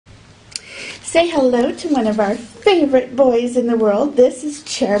Say hello to one of our favorite boys in the world. This is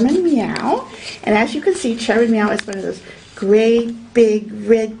Chairman Meow. And as you can see, Chairman Meow is one of those great big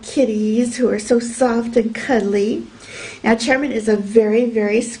red kitties who are so soft and cuddly. Now Chairman is a very,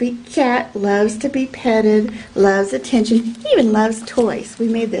 very sweet cat, loves to be petted, loves attention, he even loves toys. We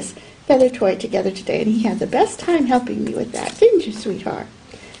made this feather toy together today and he had the best time helping me with that, didn't you, sweetheart?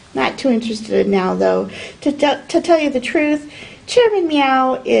 Not too interested now, though. To tell you the truth, Chairman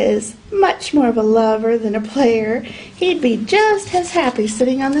Meow is much more of a lover than a player. He'd be just as happy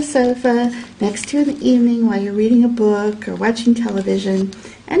sitting on the sofa next to you in the evening while you're reading a book or watching television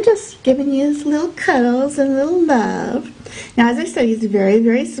and just giving you his little cuddles and little love. Now, as I said, he's a very,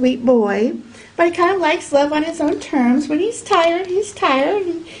 very sweet boy, but he kind of likes love on his own terms. When he's tired,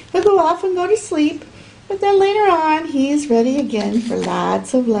 and he'll go off and go to sleep. But then later on, he's ready again for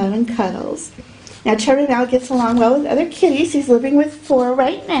lots of love and cuddles. Now, Chairman Meow gets along well with other kitties. He's living with 4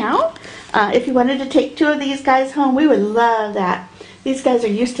 right now. If you wanted to take 2 of these guys home, we would love that. These guys are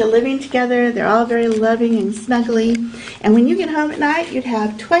used to living together. They're all very loving and snuggly. And when you get home at night, you'd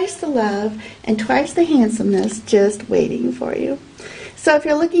have twice the love and twice the handsomeness just waiting for you. So if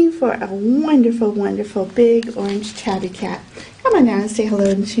you're looking for a wonderful, wonderful big orange tabby cat, come on down and say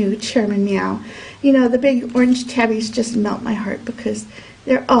hello to Chairman Meow. You know, the big orange tabbies just melt my heart because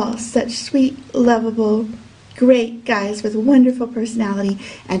they're all such sweet, lovable, great guys with wonderful personality,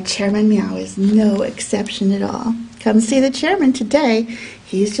 and Chairman Meow is no exception at all. Come see the Chairman today.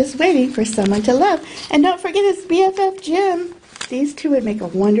 He's just waiting for someone to love. And don't forget his BFF Jim. These 2 would make a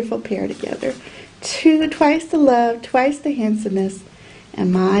wonderful pair together. 2, twice the love, twice the handsomeness,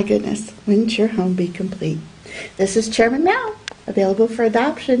 and my goodness, wouldn't your home be complete? This is Chairman Meow, available for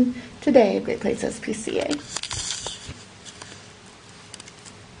adoption today at Great Place SPCA.